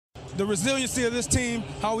the resiliency of this team,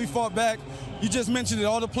 how we fought back. You just mentioned it,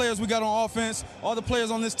 all the players we got on offense, all the players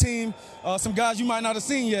on this team, some guys you might not have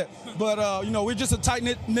seen yet. But, we're just a tight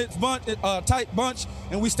bunch,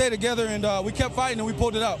 and we stayed together, and we kept fighting, and we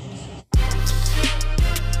pulled it out.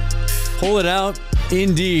 Pull it out,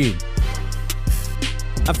 indeed.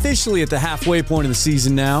 Officially at the halfway point of the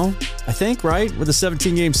season now, I think, right? With a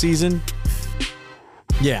 17-game season.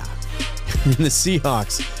 Yeah. And the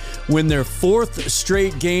Seahawks win their 4th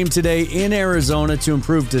straight game today in Arizona to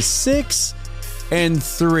improve to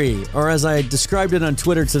 6-3. Or as I described it on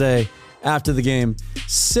Twitter today after the game,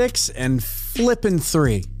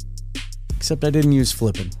 6-3. Except I didn't use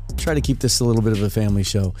flippin'. Try to keep this a little bit of a family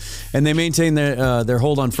show. And they maintain their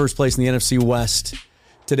hold on first place in the NFC West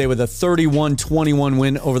today with a 31-21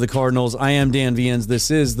 win over the Cardinals. I am Dan Viens. This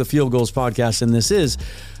is the Field Goals Podcast, and this is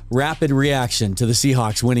rapid reaction to the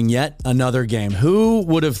Seahawks winning yet another game. Who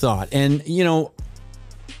would have thought? And,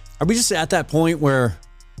 are we just at that point where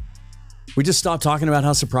we just stop talking about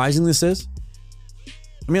how surprising this is?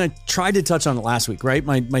 I mean, I tried to touch on it last week, right?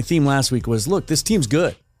 My theme last week was, look, this team's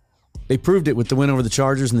good. They proved it with the win over the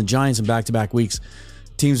Chargers and the Giants in back-to-back weeks.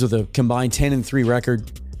 Teams with a combined 10-3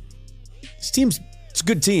 record. This team's it's a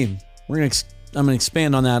good team. I'm going to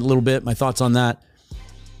expand on that a little bit, my thoughts on that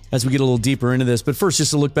as we get a little deeper into this. But first,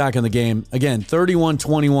 just to look back on the game. Again,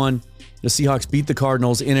 31-21. The Seahawks beat the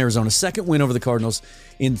Cardinals in Arizona. Second win over the Cardinals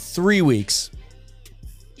in 3 weeks.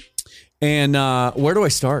 And where do I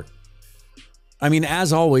start? I mean,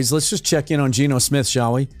 as always, let's just check in on Geno Smith,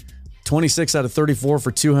 shall we? 26 out of 34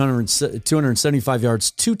 for 275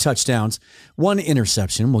 yards, 2 touchdowns, 1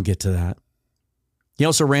 interception. We'll get to that. He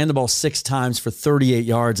also ran the ball 6 times for 38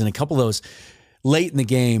 yards, and a couple of those late in the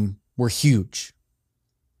game were huge.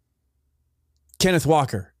 Kenneth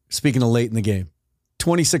Walker, speaking of late in the game,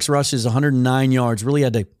 26 rushes, 109 yards, really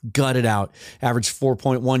had to gut it out, averaged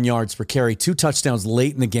 4.1 yards per carry, 2 touchdowns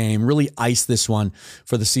late in the game, really iced this one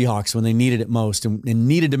for the Seahawks when they needed it most and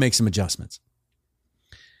needed to make some adjustments.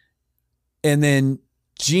 And then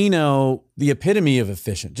Geno, the epitome of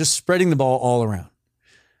efficient, just spreading the ball all around.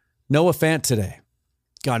 Noah Fant today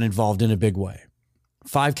got involved in a big way.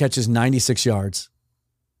 5 catches, 96 yards.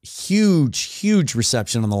 Huge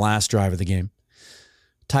reception on the last drive of the game.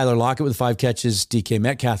 Tyler Lockett with 5 catches. DK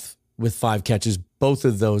Metcalf with 5 catches. Both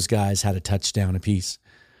of those guys had a touchdown apiece.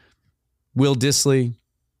 Will Dissly,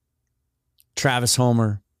 Travis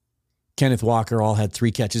Homer, Kenneth Walker all had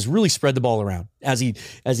 3 catches. Really spread the ball around. As he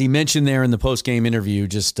mentioned there in the post-game interview,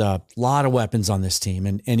 just a lot of weapons on this team,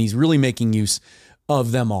 and he's really making use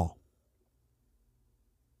of them all.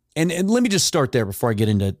 And let me just start there before I get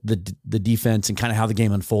into the defense and kind of how the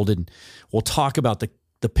game unfolded. And we'll talk about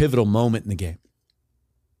the pivotal moment in the game.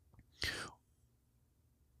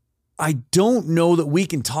 I don't know that we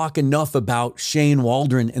can talk enough about Shane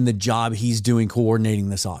Waldron and the job he's doing coordinating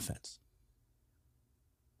this offense.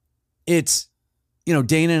 It's,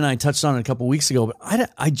 Dana and I touched on it a couple weeks ago, but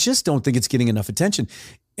I just don't think it's getting enough attention.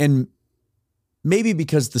 And maybe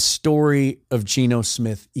because the story of Geno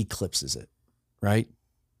Smith eclipses it, right?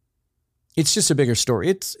 It's just a bigger story.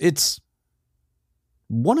 It's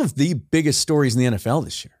one of the biggest stories in the NFL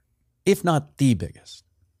this year, if not the biggest.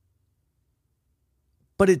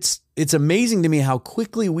 But it's amazing to me how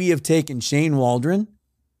quickly we have taken Shane Waldron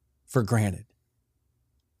for granted.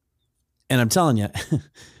 And I'm telling you,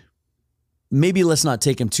 maybe let's not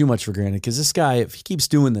take him too much for granted, because this guy, if he keeps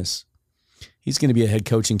doing this, he's going to be a head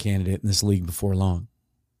coaching candidate in this league before long.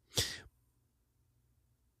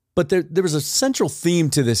 But there was a central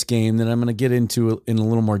theme to this game that I'm going to get into in a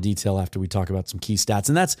little more detail after we talk about some key stats,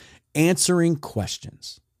 and that's answering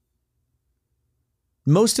questions.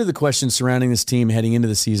 Most of the questions surrounding this team heading into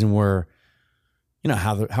the season were,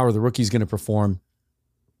 how are the rookies going to perform?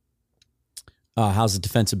 How's the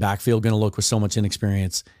defensive backfield going to look with so much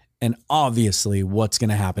inexperience? And obviously, what's going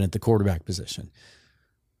to happen at the quarterback position?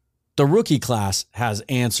 The rookie class has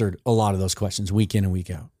answered a lot of those questions week in and week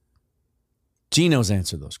out. Geno's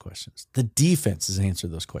answered those questions. The defense has answered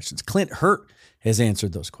those questions. Clint Hurt has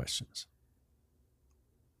answered those questions.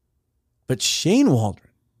 But Shane Waldron,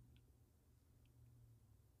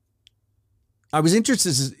 I was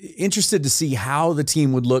interested to see how the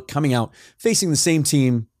team would look coming out, facing the same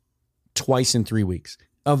team twice in 3 weeks.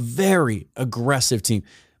 A very aggressive team.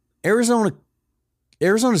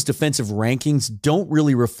 Arizona's defensive rankings don't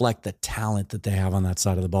really reflect the talent that they have on that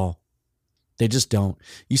side of the ball. They just don't.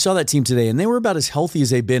 You saw that team today, and they were about as healthy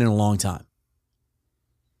as they've been in a long time.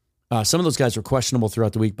 Some of those guys were questionable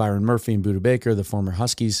throughout the week. Byron Murphy and Budda Baker, the former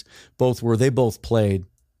Huskies, they both played.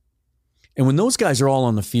 And when those guys are all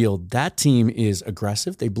on the field, that team is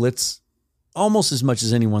aggressive. They blitz almost as much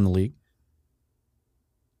as anyone in the league.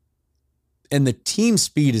 And the team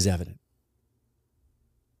speed is evident.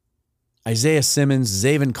 Isaiah Simmons,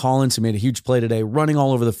 Zaven Collins, who made a huge play today, running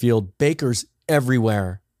all over the field. Baker's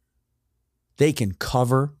everywhere. They can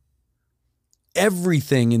cover.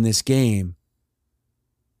 Everything in this game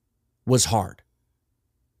was hard.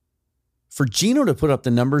 For Geno to put up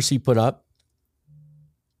the numbers he put up,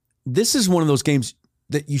 this is one of those games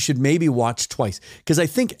that you should maybe watch twice. Because I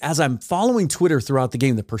think as I'm following Twitter throughout the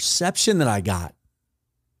game, the perception that I got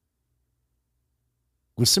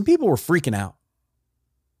was some people were freaking out.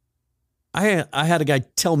 I had a guy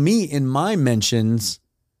tell me in my mentions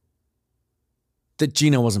that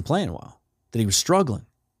Geno wasn't playing well, that he was struggling.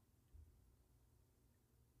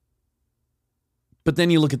 But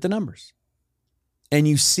then you look at the numbers and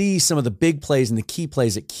you see some of the big plays and the key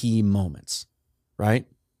plays at key moments, right?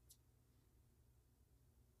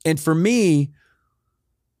 And for me,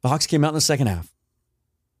 the Hawks came out in the second half.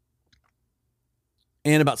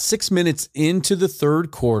 And about 6 minutes into the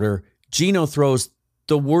third quarter, Geno throws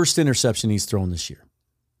the worst interception he's thrown this year.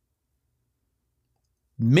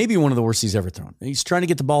 Maybe one of the worst he's ever thrown. He's trying to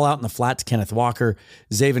get the ball out in the flat to Kenneth Walker.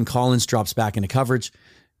 Zaven Collins drops back into coverage.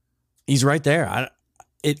 He's right there.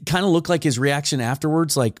 It kind of looked like his reaction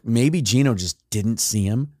afterwards, like maybe Geno just didn't see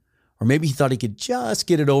him, or maybe he thought he could just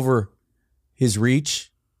get it over his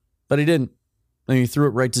reach, but he didn't. And he threw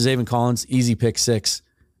it right to Zaven Collins, easy pick six.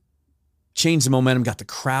 Changed the momentum, got the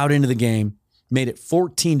crowd into the game, made it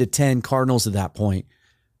 14-10 Cardinals at that point.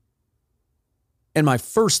 And my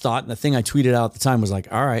first thought, and the thing I tweeted out at the time was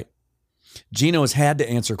like, all right, Geno has had to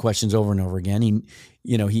answer questions over and over again.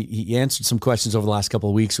 He answered some questions over the last couple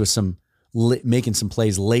of weeks with making some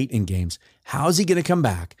plays late in games. How is he going to come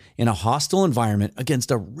back in a hostile environment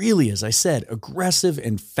against a really, as I said, aggressive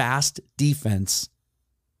and fast defense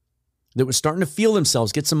that was starting to feel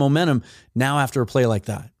themselves, get some momentum now after a play like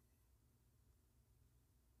that?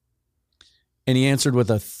 And he answered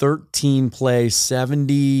with a 13-play,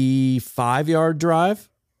 75-yard drive.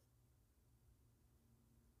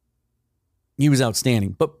 He was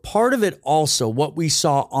outstanding. But part of it also, what we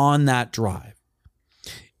saw on that drive,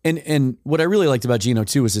 and what I really liked about Geno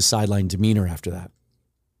too was his sideline demeanor after that.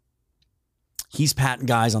 He's patting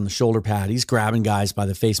guys on the shoulder pad. He's grabbing guys by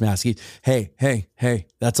the face mask. Hey,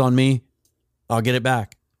 that's on me. I'll get it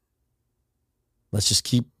back. Let's just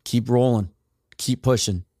keep rolling, keep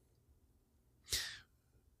pushing.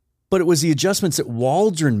 But it was the adjustments that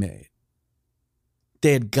Waldron made.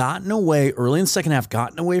 They had gotten away early in the second half,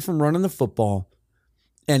 gotten away from running the football.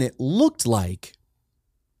 And it looked like,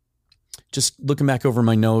 just looking back over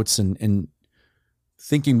my notes and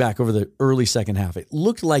thinking back over the early second half, it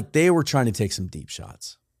looked like they were trying to take some deep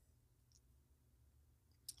shots.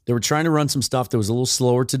 They were trying to run some stuff that was a little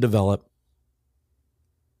slower to develop.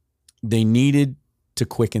 They needed to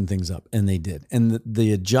quicken things up, and they did. And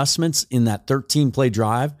the adjustments in that 13-play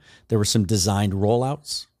drive, there were some designed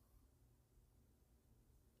rollouts.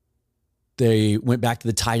 They went back to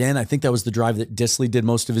the tight end. I think that was the drive that Disley did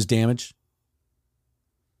most of his damage.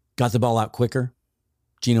 Got the ball out quicker.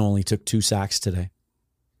 Geno only took 2 sacks today.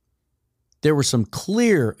 There were some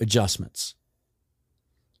clear adjustments.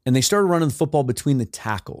 And they started running the football between the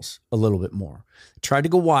tackles a little bit more. Tried to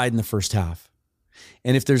go wide in the first half.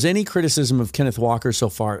 And if there's any criticism of Kenneth Walker so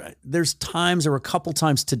far, there were a couple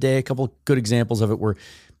times today, a couple good examples of it where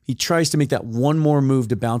he tries to make that one more move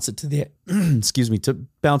to bounce it to the to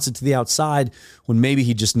bounce it to the outside when maybe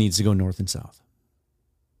he just needs to go north and south.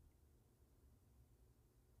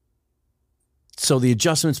 So the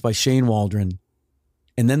adjustments by Shane Waldron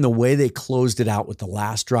and then the way they closed it out with the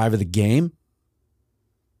last drive of the game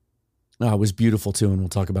was beautiful too, and we'll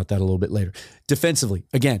talk about that a little bit later. Defensively,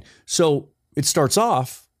 again, so it starts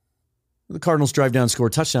off, the Cardinals drive down, score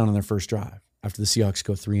a touchdown on their first drive after the Seahawks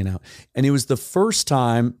go 3 and out. And it was the first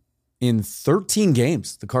time in 13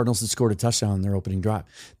 games the Cardinals had scored a touchdown on their opening drive.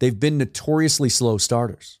 They've been notoriously slow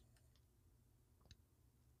starters.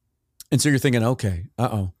 And so you're thinking, okay,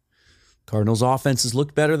 Cardinals offense has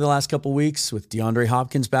looked better the last couple of weeks with DeAndre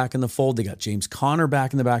Hopkins back in the fold. They got James Conner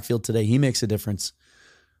back in the backfield today. He makes a difference.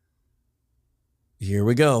 Here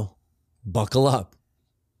we go. Buckle up.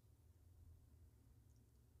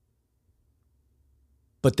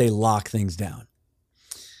 But they lock things down.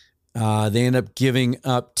 They end up giving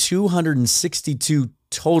up 262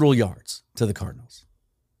 total yards to the Cardinals.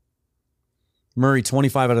 Murray,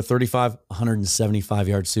 25 out of 35, 175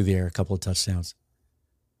 yards through the air, a couple of touchdowns.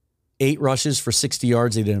 8 rushes for 60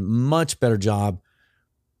 yards. They did a much better job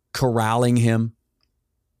corralling him.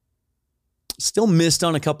 Still missed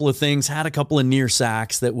on a couple of things, had a couple of near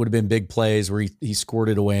sacks that would have been big plays where he scored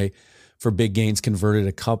it away for big gains, converted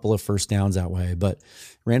a couple of first downs that way, but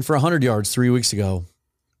ran for 100 yards 3 weeks ago.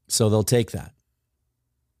 So they'll take that.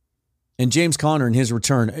 And James Conner in his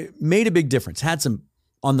return made a big difference. Had some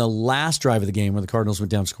on the last drive of the game where the Cardinals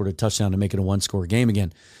went down, scored a touchdown to make it a one-score game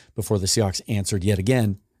again before the Seahawks answered yet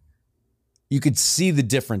again. You could see the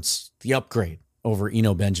difference, the upgrade over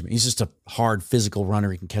Eno Benjamin. He's just a hard physical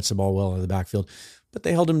runner. He can catch the ball well out of the backfield. But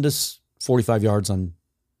they held him to 45 yards on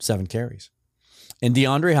 7 carries. And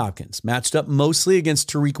DeAndre Hopkins matched up mostly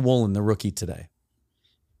against Tariq Woolen, the rookie today.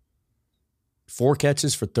 4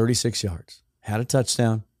 catches for 36 yards. Had a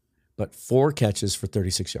touchdown, but 4 catches for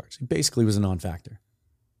 36 yards. He basically was a non-factor.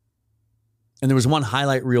 And there was one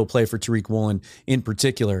highlight reel play for Tariq Woolen in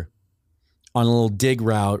particular on a little dig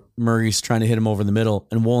route. Murray's trying to hit him over the middle,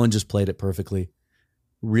 and Woolen just played it perfectly.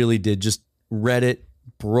 Really did. Just read it,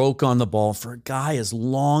 broke on the ball. For a guy as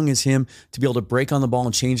long as him to be able to break on the ball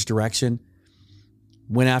and change direction,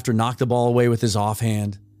 went after, knocked the ball away with his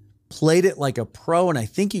offhand, played it like a pro, and I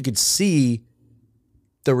think you could see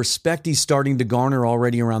the respect he's starting to garner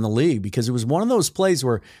already around the league, because it was one of those plays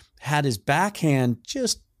where had his backhand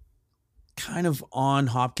just kind of on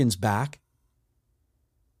Hopkins' back.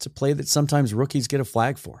 It's a play that sometimes rookies get a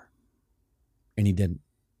flag for, and he didn't.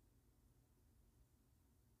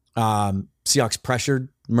 Seahawks pressured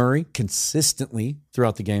Murray consistently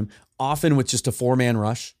throughout the game, often with just a 4-man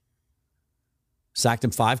rush. Sacked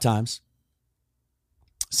him 5 times.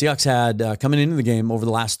 Seahawks had, coming into the game over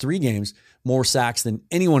the last 3 games, more sacks than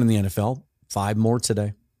anyone in the NFL. 5 more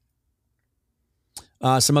today.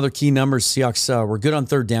 Some other key numbers. Seahawks were good on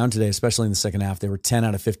third down today, especially in the second half. They were 10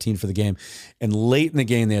 out of 15 for the game. And late in the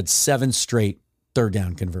game, they had 7 straight third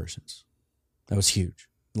down conversions. That was huge.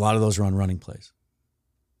 A lot of those were on running plays.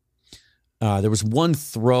 There was one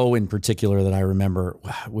throw in particular that I remember.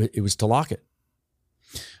 It was to Lockett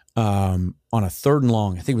on a 3rd and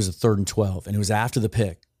long. I think it was a 3rd and 12, and it was after the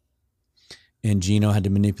pick. And Geno had to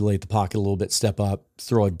manipulate the pocket a little bit, step up,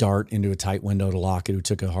 throw a dart into a tight window to Lockett, who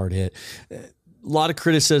took a hard hit. A lot of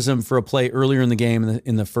criticism for a play earlier in the game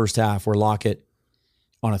in the first half where Lockett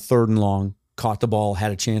on a 3rd and long caught the ball,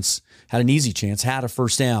 had an easy chance, had a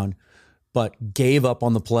first down, but gave up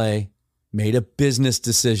on the play, made a business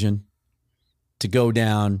decision to go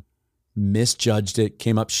down, misjudged it,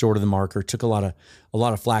 came up short of the marker, took a lot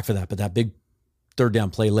of flack for that. But that big 3rd down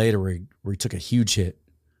play later where he took a huge hit,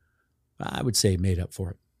 I would say made up for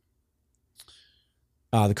it.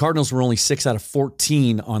 The Cardinals were only 6 out of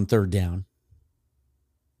 14 on 3rd down.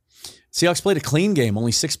 Seahawks played a clean game,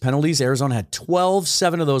 only 6 penalties. Arizona had 12.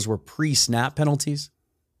 7 of those were pre-snap penalties.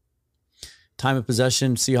 Time of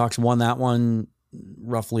possession, Seahawks won that one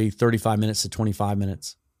roughly 35 minutes to 25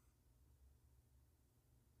 minutes.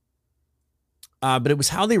 But it was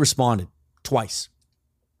how they responded twice.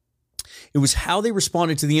 It was how they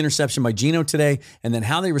responded to the interception by Geno today, and then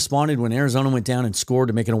how they responded when Arizona went down and scored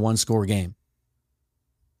to make it a 1-score game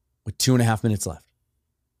with 2.5 minutes left.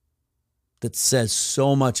 That says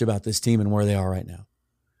so much about this team and where they are right now.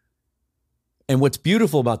 And what's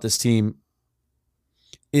beautiful about this team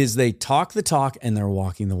is they talk the talk and they're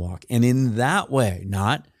walking the walk. And in that way,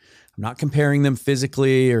 I'm not comparing them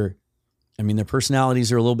physically their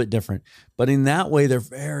personalities are a little bit different, but in that way, they're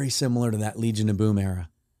very similar to that Legion of Boom era.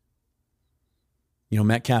 You know,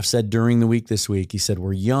 Metcalf said during the week this week, he said,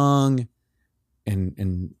 we're young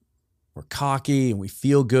and we're cocky and we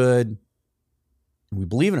feel good and we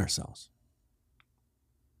believe in ourselves.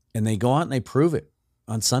 And they go out and they prove it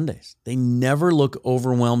on Sundays. They never look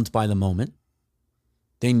overwhelmed by the moment.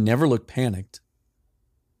 They never look panicked.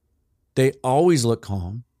 They always look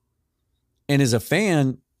calm. And as a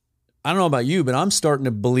fan, I don't know about you, but I'm starting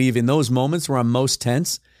to believe in those moments where I'm most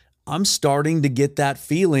tense, I'm starting to get that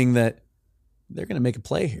feeling that they're going to make a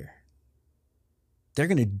play here. They're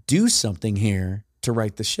going to do something here to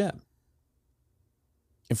right the ship.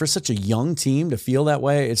 And for such a young team to feel that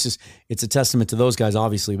way, it's a testament to those guys,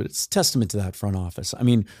 obviously, but it's a testament to that front office. I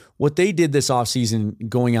mean, what they did this offseason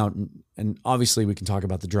going out, and obviously we can talk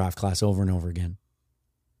about the draft class over and over again.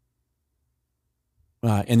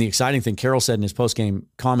 And the exciting thing, Carroll said in his post-game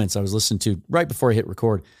comments I was listening to right before I hit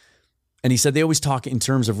record, and he said they always talk in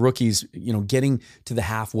terms of rookies, getting to the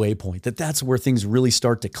halfway point, that's where things really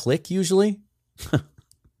start to click usually.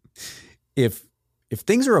 If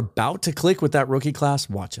things are about to click with that rookie class,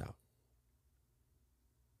 watch out.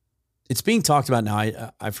 It's being talked about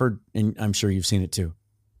now. I've heard, and I'm sure you've seen it too,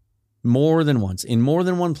 more than once, in more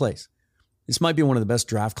than one place. This might be one of the best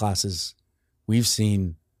draft classes we've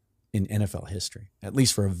seen in NFL history, at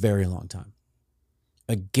least for a very long time.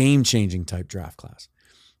 A game-changing type draft class.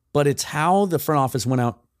 But it's how the front office went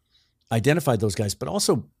out, identified those guys, but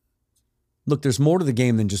also, look, there's more to the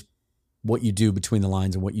game than just what you do between the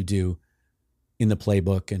lines and what you do in the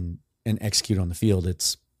playbook and execute on the field.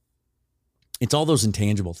 It's It's all those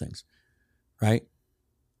intangible things, right?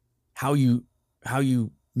 How you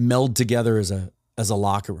meld together as a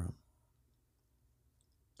locker room.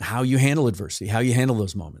 How you handle adversity, how you handle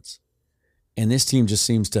those moments. And this team just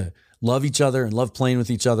seems to love each other and love playing with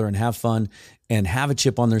each other and have fun and have a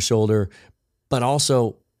chip on their shoulder, but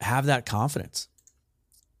also have that confidence.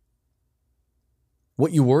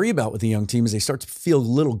 What you worry about with the young team is they start to feel a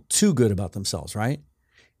little too good about themselves, right?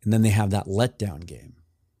 And then they have that letdown game.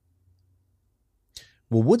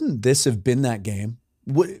 Well, wouldn't this have been that game?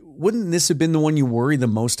 Wouldn't this have been the one you worry the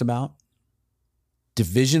most about?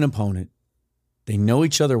 Division opponent. They know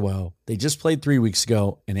each other well. They just played 3 weeks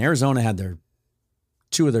ago, and Arizona had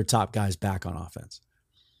two of their top guys back on offense.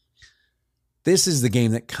 This is the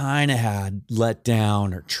game that kind of had let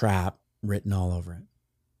down or trap written all over it.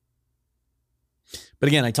 But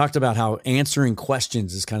again, I talked about how answering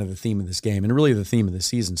questions is kind of the theme of this game and really the theme of the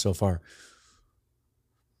season so far.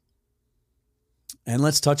 And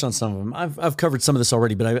let's touch on some of them. I've covered some of this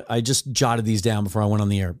already, but I just jotted these down before I went on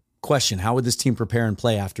the air. Question: how would this team prepare and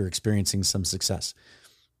play after experiencing some success?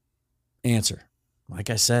 Answer: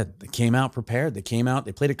 like I said, they came out prepared. They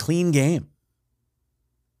played a clean game.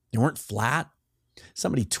 They weren't flat.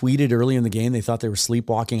 Somebody tweeted early in the game they thought they were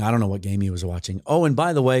sleepwalking. I don't know what game he was watching. Oh, and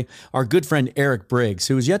by the way, our good friend Eric Briggs,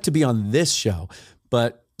 who is yet to be on this show,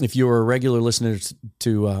 but if you were a regular listener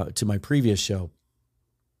to my previous show,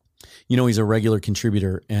 you know he's a regular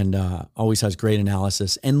contributor and always has great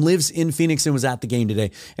analysis and lives in Phoenix and was at the game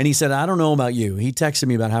today. And he said, I don't know about you. He texted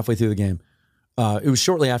me about halfway through the game. It was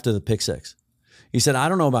shortly after the pick six. He said, I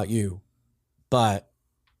don't know about you, but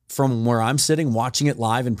from where I'm sitting, watching it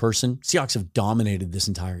live in person, Seahawks have dominated this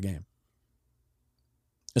entire game.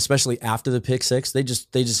 Especially after the pick six, they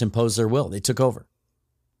just imposed their will. They took over.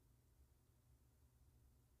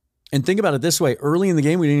 And think about it this way. Early in the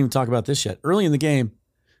game, we didn't even talk about this yet. Early in the game,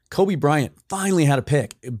 Kobe Bryant finally had a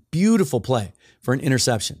pick. A beautiful play for an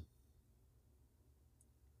interception.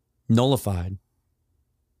 Nullified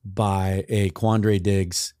by a Quandre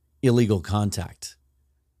Diggs illegal contact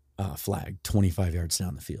flag 25 yards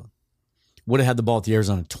down the field. Would have had the ball at the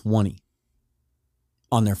Arizona 20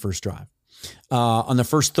 on their first drive. On the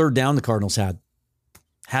first third down, the Cardinals had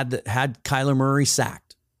Kyler Murray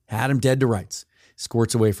sacked, had him dead to rights,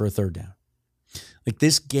 squirts away for a third down. Like,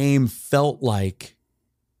 this game felt like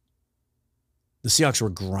the Seahawks were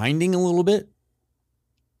grinding a little bit,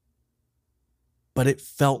 but it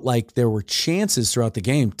felt like there were chances throughout the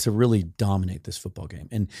game to really dominate this football game.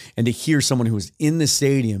 And to hear someone who was in the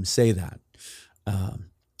stadium say that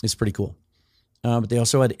is pretty cool. But they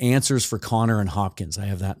also had answers for Connor and Hopkins. I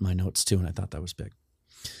have that in my notes too, and I thought that was big.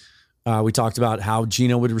 We talked about how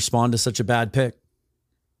Geno would respond to such a bad pick.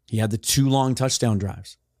 He had the 2 long touchdown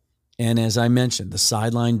drives. And as I mentioned, the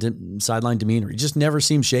sideline demeanor, he just never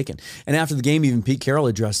seemed shaken. And after the game, even Pete Carroll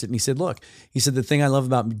addressed it. And he said, look, the thing I love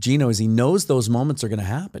about Geno is he knows those moments are going to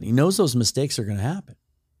happen. He knows those mistakes are going to happen.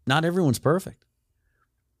 Not everyone's perfect.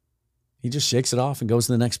 He just shakes it off and goes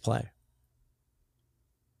to the next play.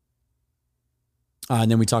 And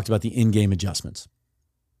then we talked about the in-game adjustments.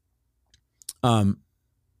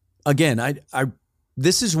 Again,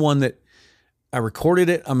 this is one that I recorded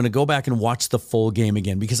it. I'm going to go back and watch the full game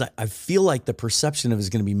again because I feel like the perception of it is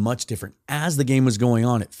going to be much different. As the game was going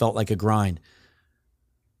on, it felt like a grind.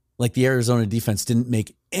 Like the Arizona defense didn't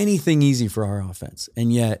make anything easy for our offense.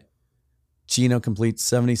 And yet, Geno completes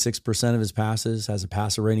 76% of his passes, has a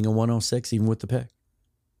passer rating of 106, even with the pick.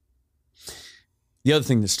 The other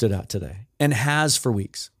thing that stood out today, and has for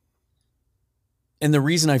weeks, and the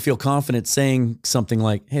reason I feel confident saying something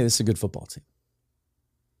like, hey, this is a good football team.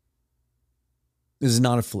 This is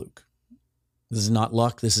not a fluke. This is not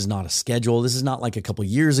luck. This is not a schedule. This is not like a couple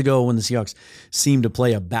years ago when the Seahawks seemed to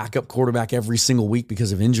play a backup quarterback every single week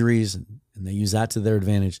because of injuries, and they use that to their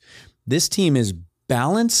advantage. This team is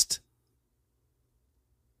balanced.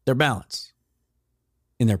 They're balanced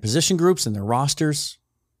in their position groups and their rosters.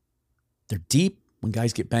 They're deep. When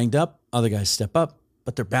guys get banged up, other guys step up,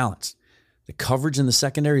 but they're balanced. The coverage in the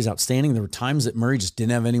secondary is outstanding. There were times that Murray just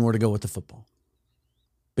didn't have anywhere to go with the football.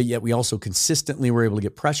 But yet we also consistently were able to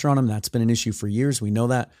get pressure on him. That's been an issue for years. We know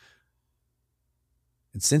that.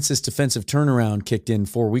 And since this defensive turnaround kicked in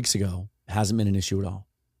 4 weeks ago, it hasn't been an issue at all.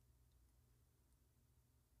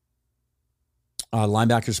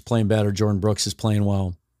 Linebackers are playing better. Jordan Brooks is playing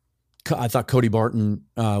well. I thought Cody Barton,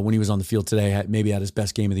 when he was on the field today, maybe had his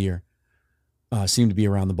best game of the year. Seemed to be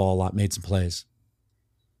around the ball a lot, made some plays.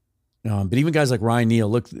 But even guys like Ryan Neal,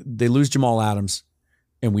 look, they lose Jamal Adams.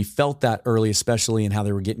 And we felt that early, especially in how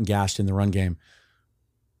they were getting gashed in the run game.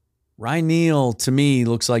 Ryan Neal, to me,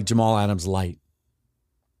 looks like Jamal Adams light.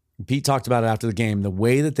 Pete talked about it after the game. The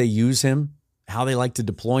way that they use him how they like to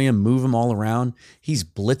deploy him, move him all around. He's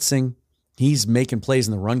blitzing. He's making plays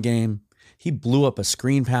in the run game. He blew up a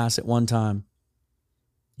screen pass at one time.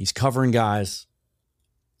 He's covering guys.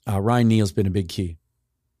 Ryan Neal's been a big key.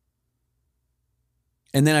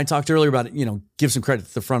 And then I talked earlier about, give some credit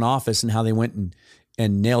to the front office and how they went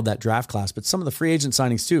and nailed that draft class. But some of the free agent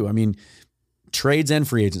signings too. I mean, trades and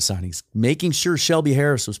free agent signings. Making sure Shelby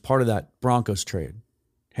Harris was part of that Broncos trade.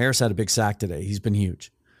 Harris had a big sack today. He's been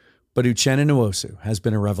huge. But Uchenna Nwosu has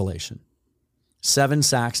been a revelation. 7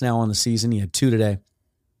 sacks now on the season. He had 2 today.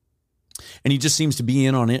 And he just seems to be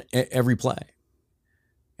in on it every play.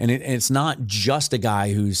 And it's not just a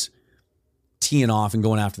guy who's teeing off and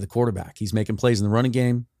going after the quarterback. He's making plays in the running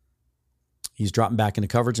game. He's dropping back into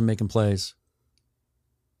coverage and making plays.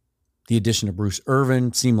 The addition of Bruce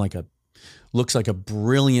Irvin looks like a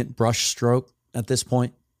brilliant brush stroke at this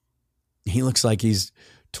point. He looks like he's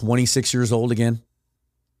 26 years old again.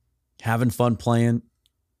 Having fun playing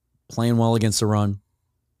well against the run,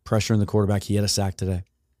 pressuring the quarterback. He had a sack today.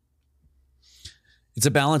 It's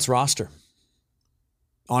a balanced roster.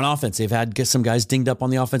 On offense, they've had some guys dinged up on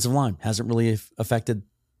the offensive line. Hasn't really affected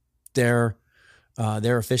their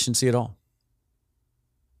efficiency at all.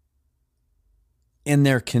 And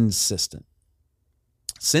they're consistent.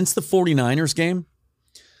 Since the 49ers game,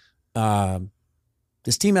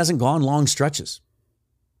 this team hasn't gone long stretches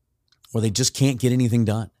where they just can't get anything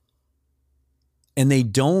done. And they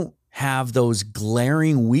don't have those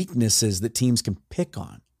glaring weaknesses that teams can pick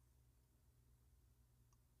on.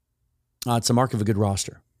 It's a mark of a good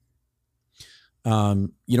roster.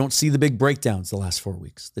 You don't see the big breakdowns the last 4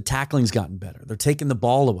 weeks. The tackling's gotten better. They're taking the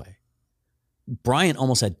ball away. Bryant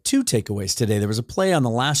almost had 2 takeaways today. There was a play on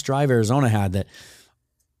the last drive Arizona had that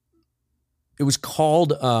it was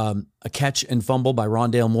called a catch and fumble by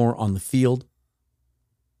Rondale Moore on the field.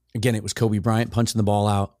 Again, it was Kobe Bryant punching the ball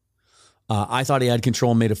out. I thought he had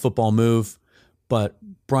control and made a football move, but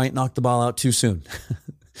Bryant knocked the ball out too soon.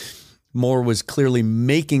 Moore was clearly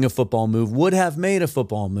making a football move, would have made a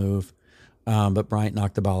football move, but Bryant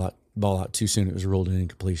knocked the ball out too soon. It was ruled an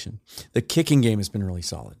incompletion. The kicking game has been really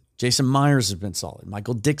solid. Jason Myers has been solid.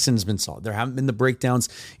 Michael Dixon has been solid. There haven't been the breakdowns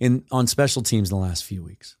on special teams in the last few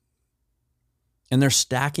weeks. And they're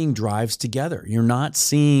stacking drives together. You're not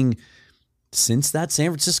seeing, since that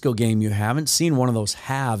San Francisco game, you haven't seen one of those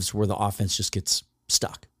halves where the offense just gets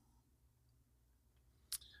stuck.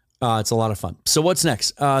 It's a lot of fun. So what's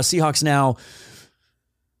next? Seahawks now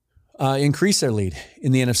increase their lead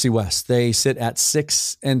in the NFC West. They sit at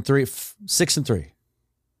 6-3,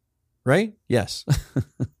 right? Yes.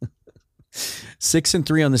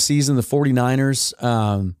 6-3 on the season. The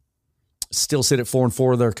 49ers still sit at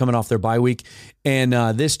 4-4. They're coming off their bye week. And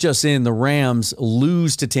this just in, the Rams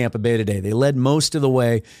lose to Tampa Bay today. They led most of the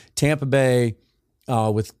way. Tampa Bay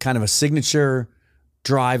with kind of a signature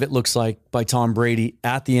drive, it looks like, by Tom Brady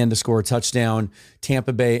at the end to score a touchdown.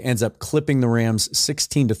 Tampa Bay ends up clipping the Rams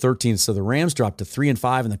 16-13. So the Rams drop to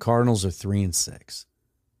 3-5 and the Cardinals are 3-6.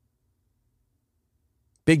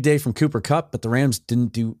 Big day from Cooper Kupp, but the Rams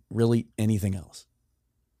didn't do really anything else.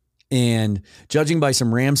 And judging by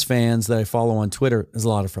some Rams fans that I follow on Twitter, there's a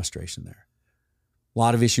lot of frustration there. A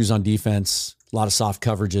lot of issues on defense, a lot of soft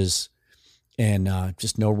coverages, and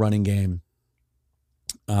just no running game.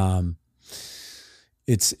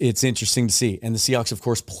 It's interesting to see. And the Seahawks, of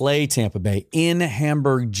course, play Tampa Bay in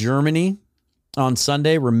Hamburg, Germany on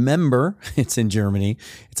Sunday. Remember, it's in Germany.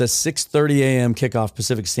 It's a 6:30 a.m. kickoff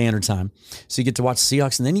Pacific Standard Time. So you get to watch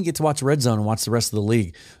Seahawks, and then you get to watch Red Zone and watch the rest of the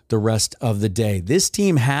league the rest of the day. This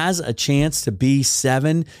team has a chance to be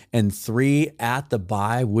 7-3 at the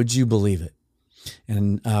bye. Would you believe it?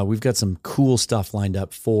 And we've got some cool stuff lined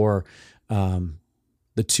up for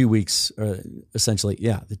the 2 weeks, essentially,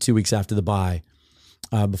 the 2 weeks after the bye.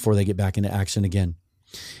 Before they get back into action again.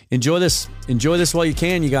 Enjoy this while you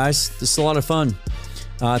can, you guys. This is a lot of fun.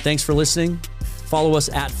 Thanks for listening. Follow us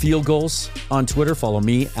at Field Goals on Twitter. Follow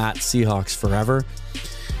me at Seahawks Forever.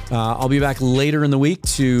 I'll be back later in the week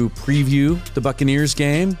to preview the Buccaneers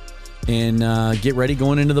game and get ready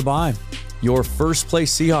going into the bye. Your first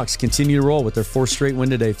place Seahawks continue to roll with their 4th straight win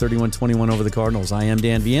today, 31-21 over the Cardinals. I am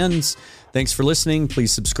Dan Viennes. Thanks for listening.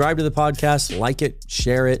 Please subscribe to the podcast, like it,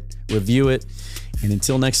 share it, review it. And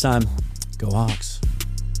until next time, go Hawks.